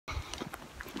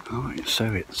Alright, so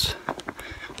it's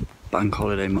Bank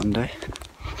Holiday Monday.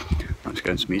 I'm just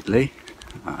going to meet Lee,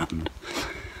 and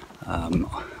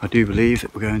I do believe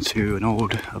that we're going to an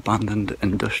old abandoned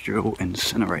industrial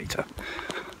incinerator.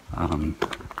 So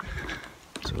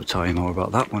I'll tell you more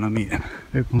about that when I meet him.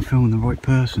 Hope I'm filming the right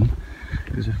person,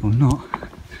 because if I'm not,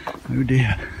 oh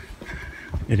dear,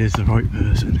 it is the right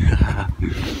person.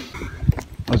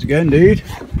 How's it going, dude?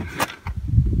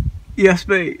 Yes,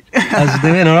 mate. How's it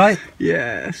doing, alright?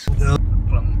 Yes. Plum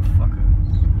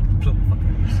fuckers. Plum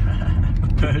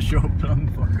fuckers. Pershore plum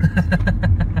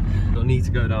fuckers. Don't need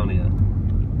to go down here.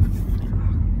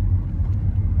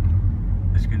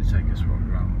 It's going to take us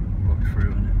rock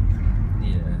through, isn't it?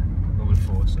 Yeah, I would have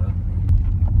thought so.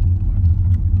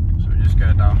 So we're just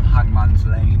going down Hangman's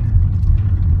Lane.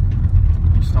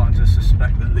 I'm starting to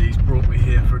suspect that Lee's brought me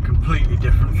here for a completely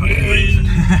different fucking reason.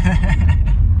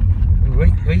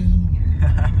 Wait.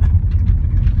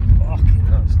 Fucking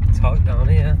hell, it's tight down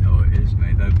here. Oh, it is,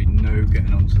 mate. There'd be no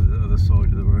getting onto the other side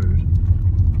of the road.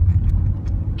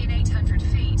 In 800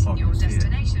 feet, your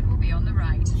destination will be on the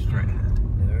right. Straight ahead.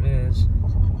 There it is. I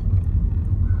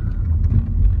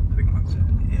think that's it.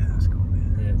 Yeah, that's got to be it.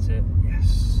 Yeah, that's it.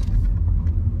 Yes.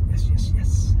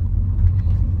 Yes.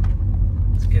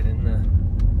 Let's get in there.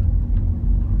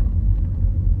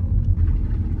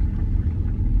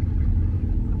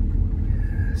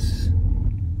 Yes.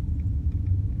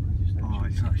 Oh,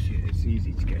 it's actually, it's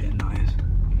easy to get in, that is.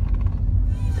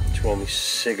 Just want me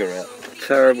cigarette.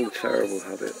 Terrible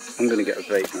habit. I'm going to get a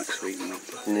vape next week, man.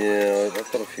 Yeah,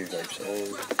 I've got a few vapes at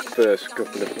home. First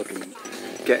couple of fucking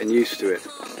getting used to it.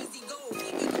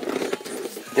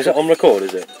 Is it on record,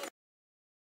 is it?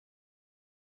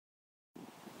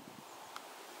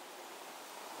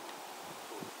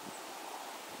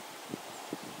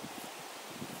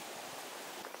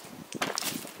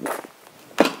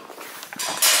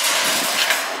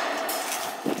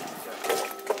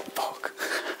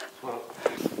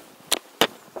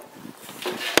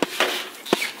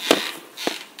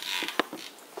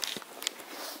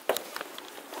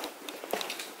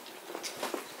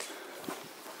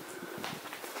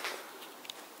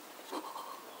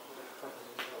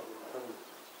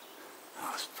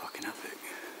 That's fucking epic.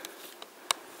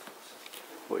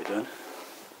 What are you doing?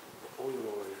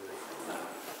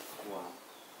 Wow.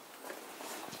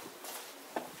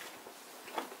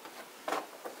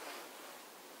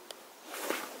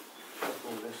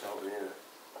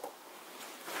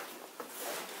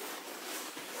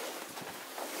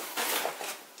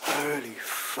 Holy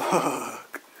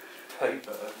fuck.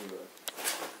 Paper everywhere.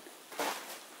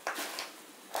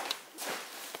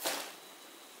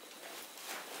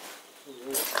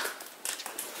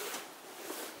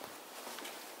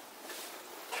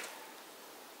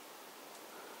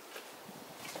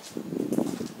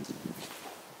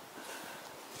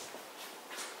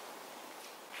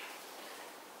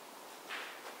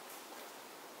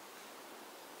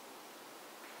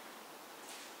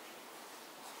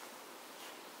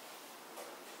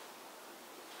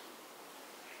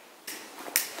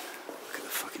 Look at the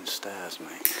fucking stairs, mate.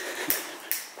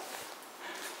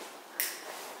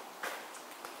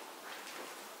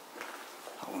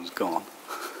 That one's gone.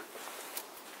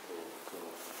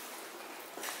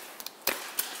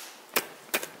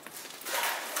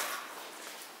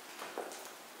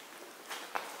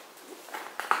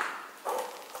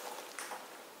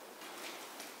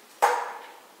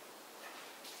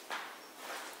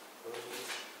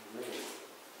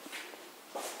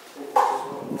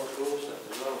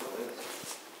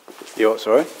 You what,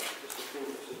 sorry?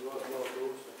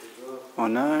 Oh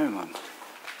no, man.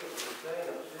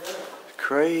 It's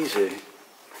crazy.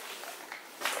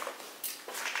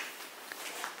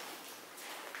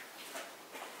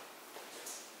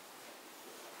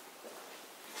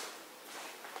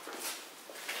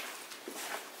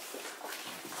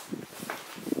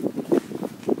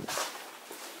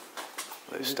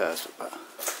 Those stairs look better.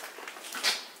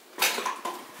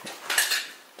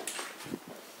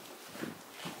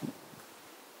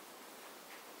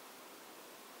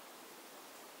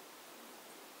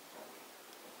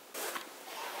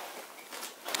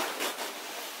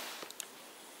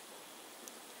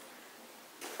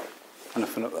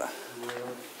 Nothing up there.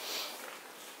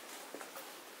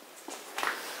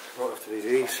 Might have to be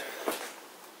these.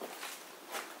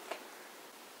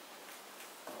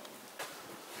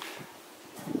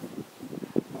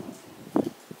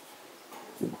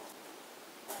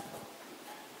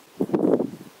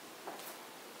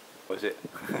 What is it?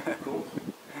 Cool.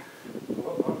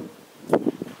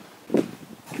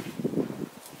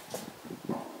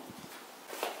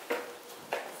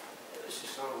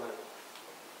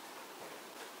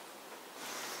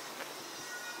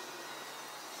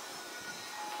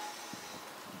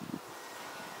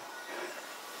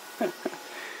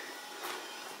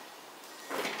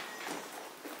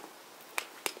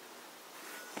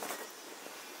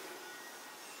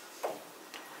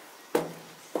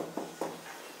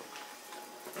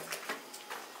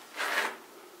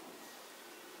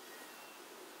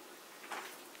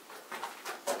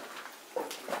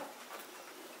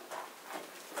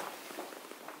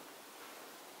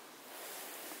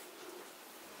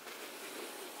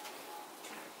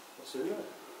 What's in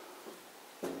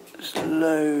there? There's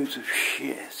loads of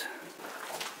shit.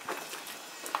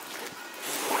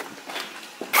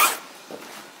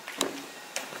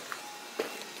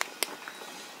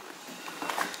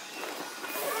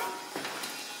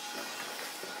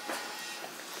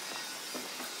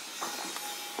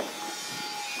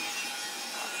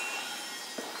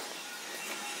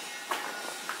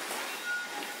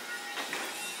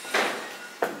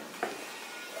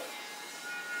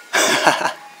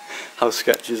 How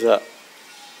sketchy is that?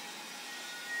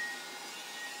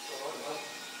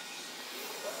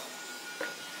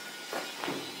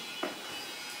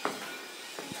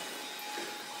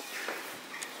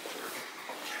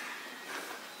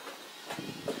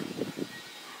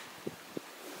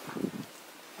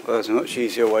 Well, there's a much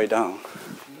easier way down.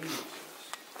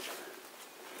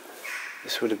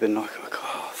 This would have been like,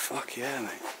 oh fuck yeah,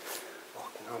 mate.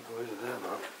 Fucking hell, boys are there,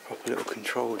 man. Proper little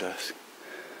control desk.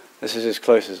 This is as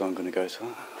close as I'm going to go to that.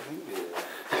 I think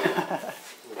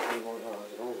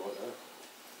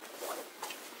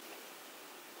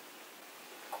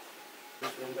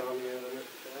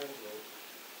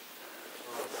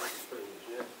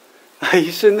yeah. Have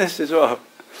you seen this as well?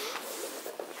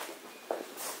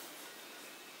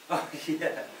 Oh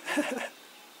yeah.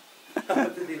 I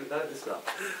didn't even notice that.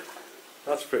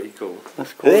 That's pretty cool.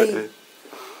 That's cool. Hey.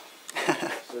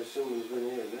 So someone's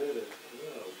been here and heard it.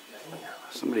 Oh, damn.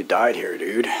 Somebody died here,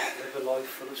 dude. Live a life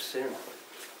full of sin.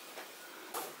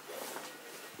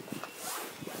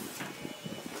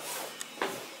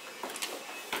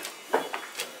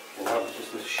 And that was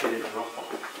just a sheer drop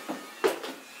off.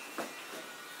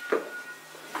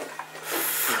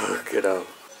 Fuck it out.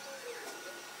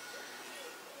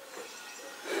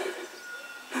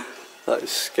 That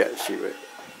is sketchy, mate.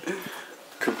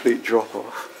 Complete drop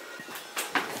off.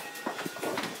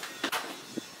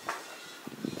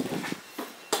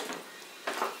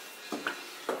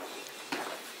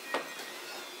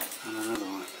 And another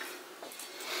one. Is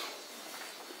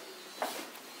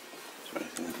there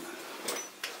anything in there?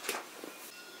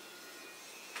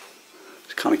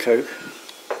 It's a can of Coke.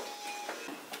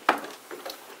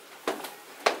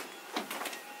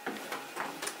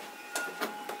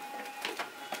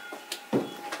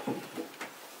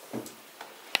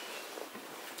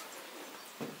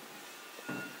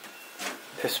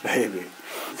 This baby.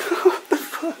 What the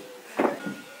fuck? I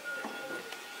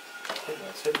think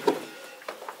that's it.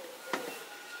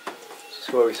 This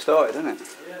is where we started, isn't it?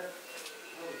 Yeah.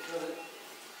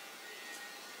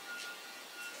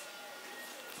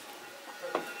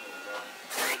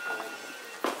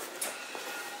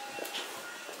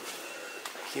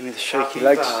 Give me the shaky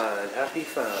legs. Happy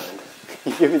find.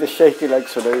 You give me the shaky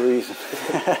legs for no reason.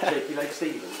 Shaky leg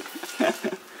Stephen. That's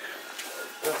it.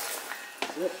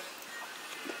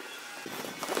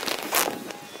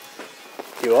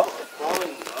 You what? Fine,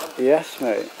 man. Yes,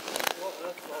 mate. What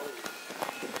a find.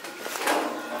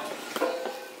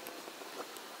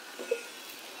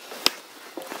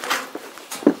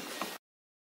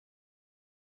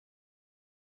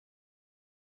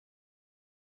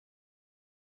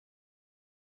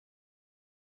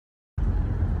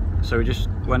 So we just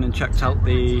went and checked out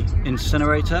the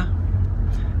incinerator,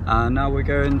 and now we're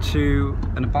going to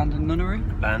an abandoned nunnery.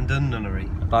 Abandoned nunnery.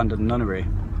 Abandoned nunnery.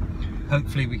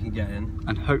 Hopefully we can get in.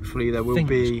 And hopefully there will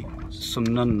be some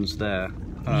nuns there.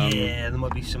 Yeah, there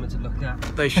might be something to look at.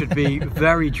 They should be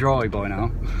very dry by now.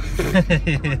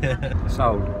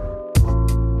 So.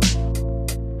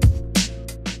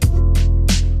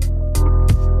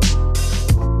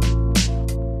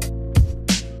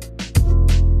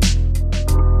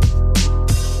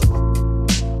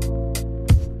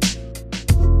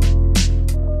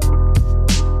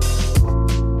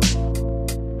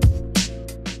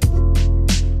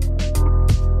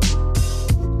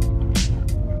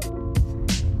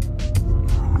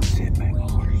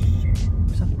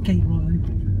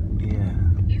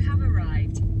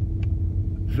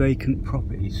 Vacant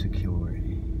property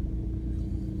security.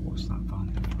 What's that van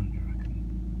in front, do you reckon?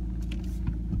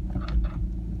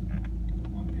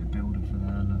 Might be a building for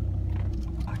there, look.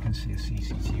 I can see a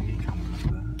CCTV camera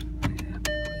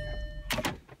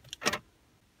there.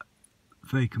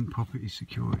 Vacant property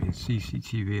security,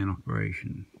 CCTV in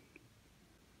operation.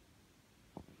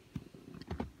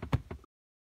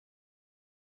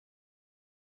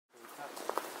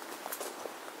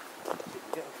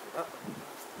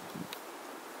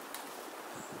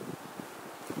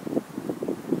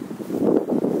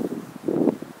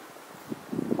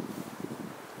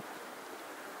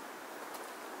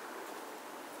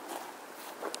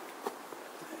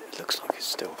 It looks like it's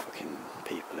still fucking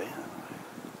people here.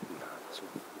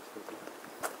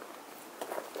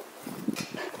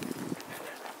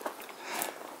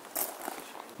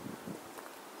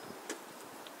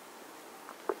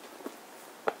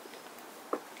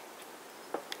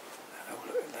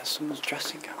 someone's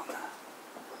dressing gown there.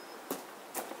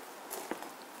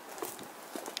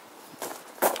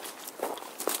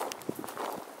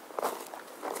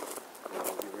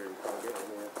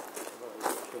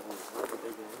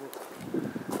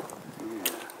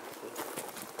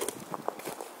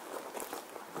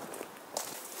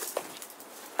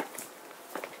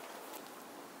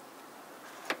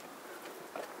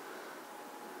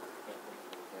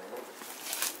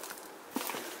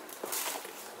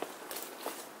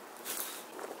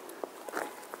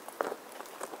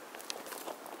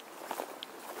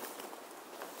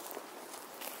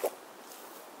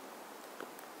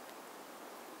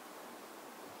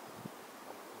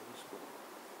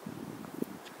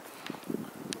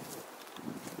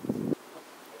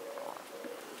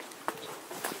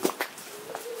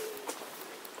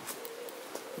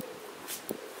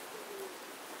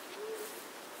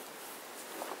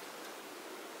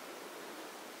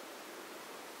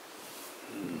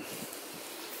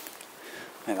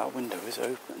 Hey, that window is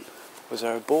open. Was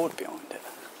there a board behind it?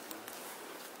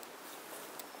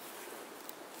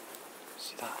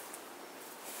 See that?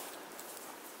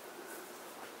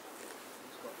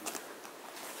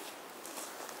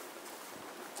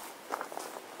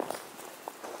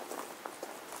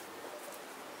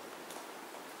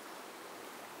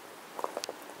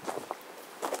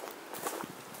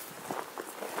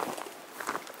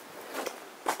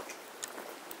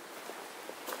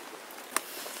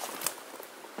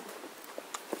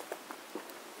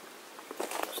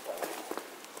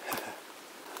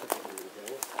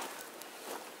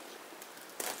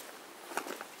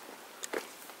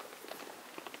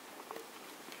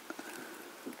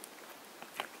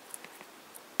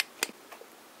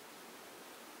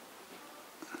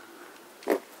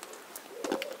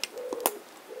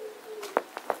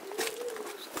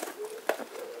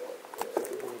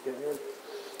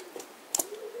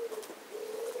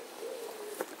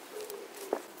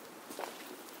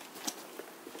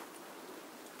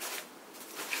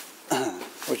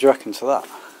 What do you reckon to that?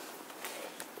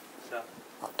 So,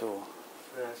 That door.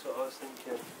 yeah, that's what I was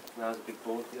thinking. There's a big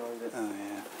board behind it. Oh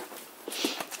yeah.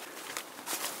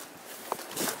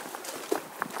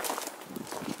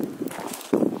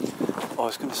 I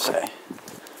was going to say,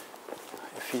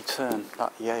 if you turn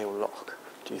that Yale lock,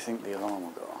 do you think the alarm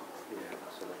will go off? Yeah,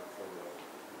 that's another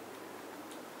thing.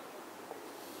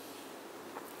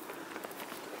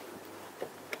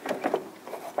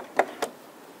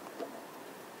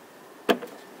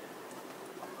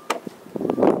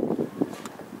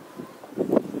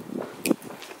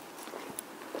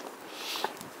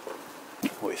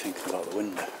 What are you thinking about the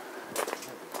window?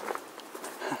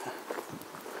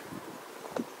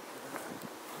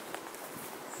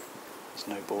 There's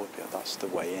no board yet, that's the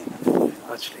way in.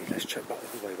 Actually, let's check back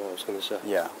the way what I was going to say.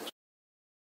 Yeah.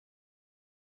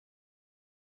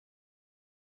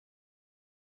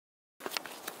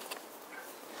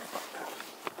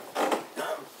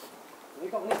 Have you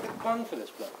got any big plan for this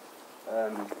place?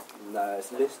 No,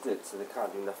 it's listed, so they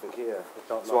can't do nothing here.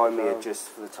 can't So knock I'm it here down. just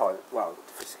for the time, well,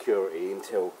 for security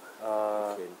until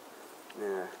fucking,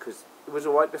 yeah, because it was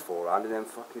alright beforehand, and then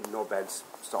fucking knobheads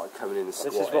started coming in and This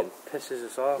is squatting. what pisses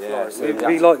us off. Yeah, like,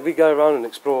 so we go around and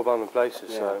explore abandoned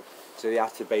places. Yeah. So they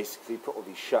had to basically put all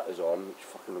these shutters on, which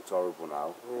fucking looks horrible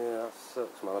now. Yeah, that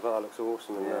sucks, man. I bet that looks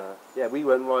awesome in there. Yeah, we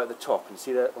went right at the top, and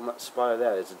see that on that spire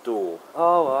there, there's a door.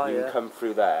 Oh, You yeah. can come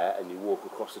through there, and you walk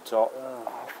across the top.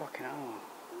 Oh, fucking hell.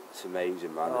 It's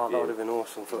amazing, man. Oh, the that would view. have been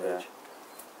awesome footage.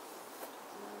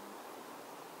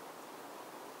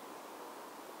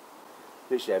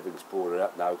 Literally everything's boarded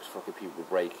up now because fucking people are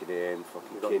breaking in, fucking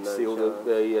You've got kids no see all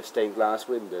the stained glass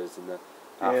windows and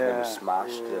half of them are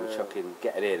smashed and Yeah. chucking,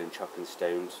 getting in and chucking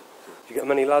stones. Did you get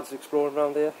many lads exploring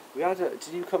around here? We had did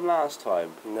you come last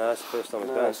time? No, it's the first time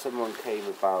it's No, been. someone came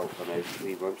about, I don't know,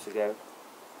 3 months ago.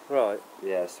 Right.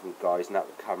 Yeah, some guys and that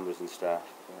with cameras and stuff.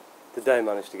 Did they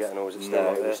manage to get in, or was it still No,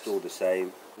 like it was this? still the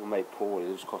same. My mate Paul, he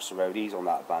lives across the road, he's on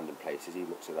that abandoned places, he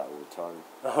looks at that all the time.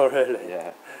 Oh, really?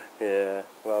 Yeah. Yeah.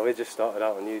 Well, we just started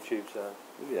out on YouTube, so...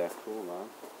 Yeah, cool, man.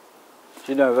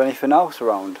 Do you know of anything else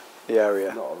around the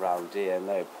area? Not around here,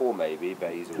 no. Paul maybe,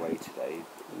 but he's away today.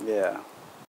 Yeah.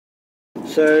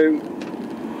 So,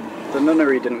 the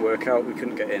nunnery didn't work out, we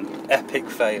couldn't get in. Epic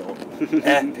fail.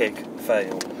 Epic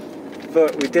fail.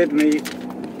 But we did meet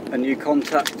a new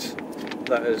contact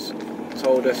that has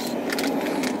told us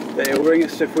that he'll ring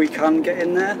us if we can get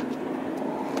in there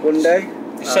one day.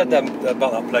 He said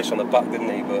about that place on the back, didn't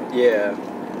he? But Yeah,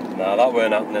 no, that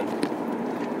weren't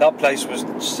happening. That place was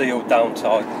sealed down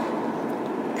tight.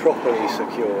 properly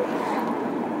secure.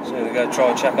 So we're going to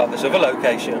try and check out this other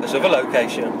location. This other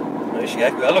location. There's a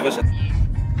hell of a...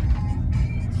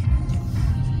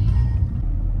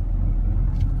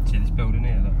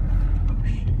 look. Oh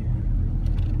shit.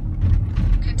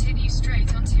 Continue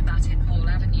straight onto Batten Hall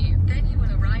Avenue. Then you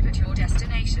will arrive at your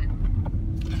destination.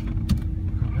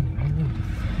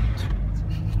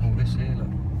 All this here, look.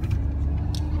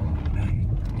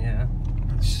 Yeah,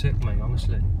 it's sick, mate,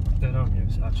 honestly. Go down here,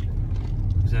 it's actually.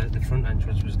 The front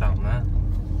entrance was down there.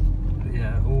 But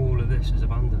yeah, all of this is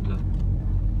abandoned, look.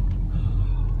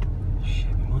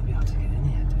 Shit, we might be able to get in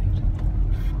here, dude.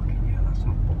 Fucking yeah, that's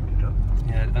not boarded up.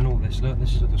 Yeah, and all this, look,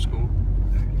 this is at the school.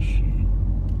 Holy shit.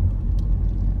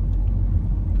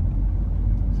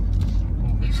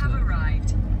 All You this, have look.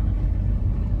 arrived.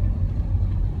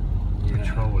 Yeah.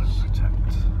 Patrol and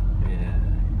protect. Yeah.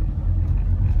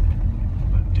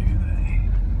 But do they?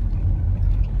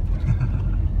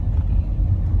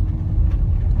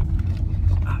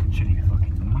 Actually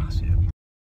fucking massive.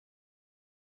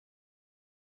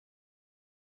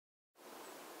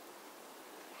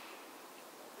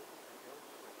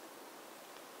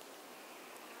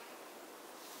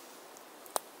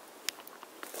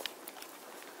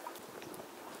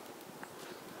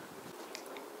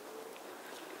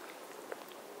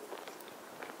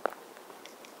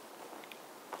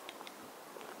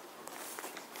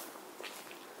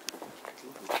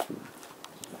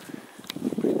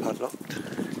 Padlocked.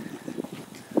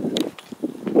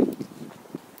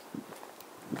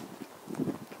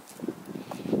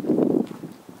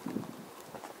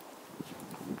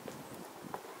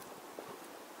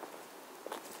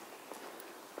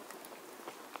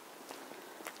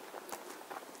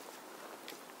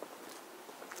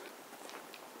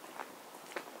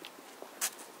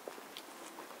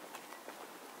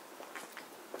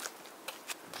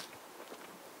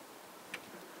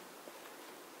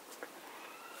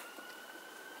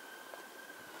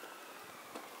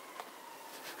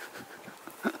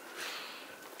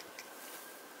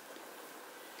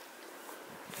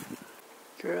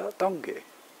 Do you hear that donkey?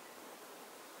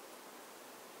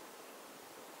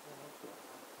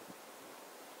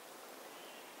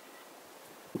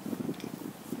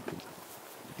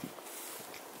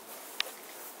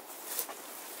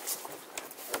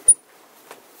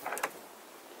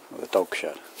 Or the dog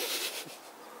shed.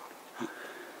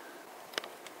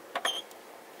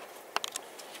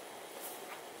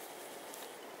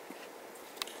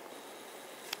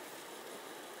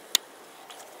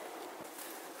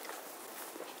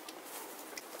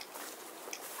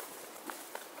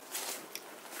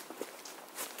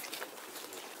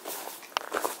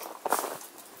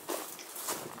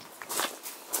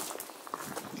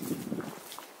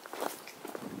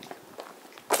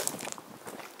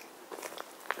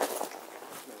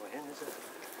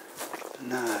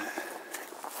 No,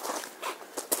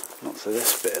 not for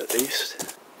this bit at least.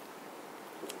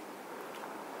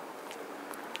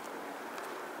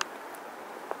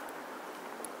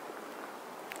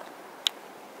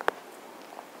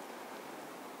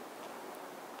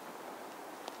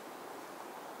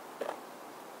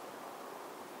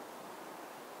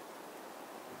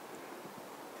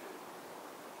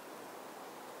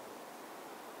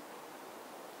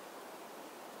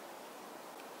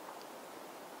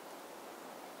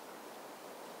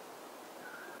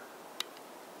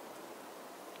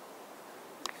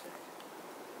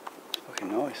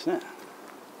 Fucking nice, isn't it?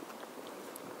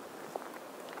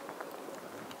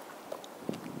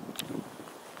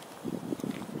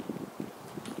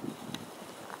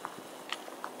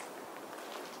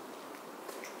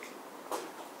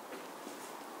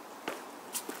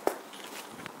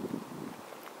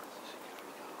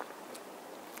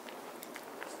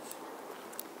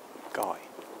 Guy.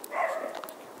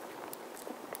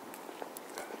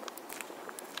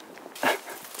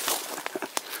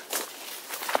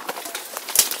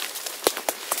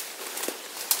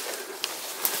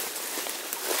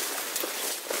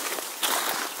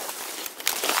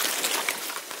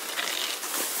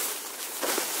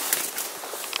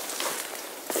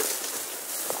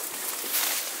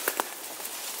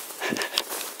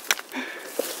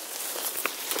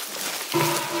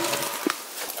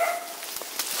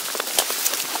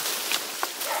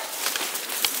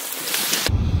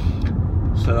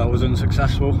 So that was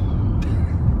unsuccessful.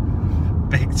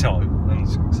 Big time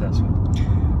unsuccessful.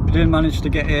 We didn't manage to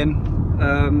get in.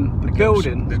 The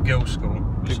building, The girls' school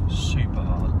was super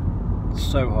hard.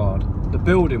 so hard. The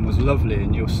building was lovely,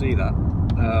 and you'll see that.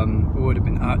 It would have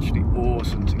been actually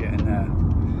awesome to get in there.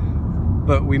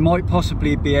 But we might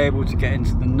possibly be able to get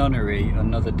into the Nunnery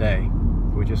another day.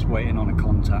 We're just waiting on a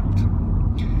contact.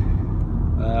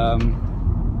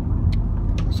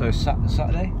 So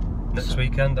Saturday? Next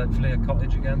weekend, hopefully a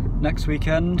cottage again. Next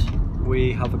weekend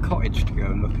we have a cottage to go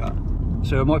and look at.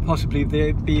 So it might possibly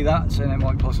be that, and it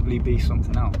might possibly be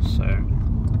something else. So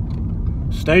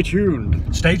Stay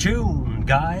tuned. Stay tuned,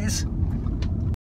 guys.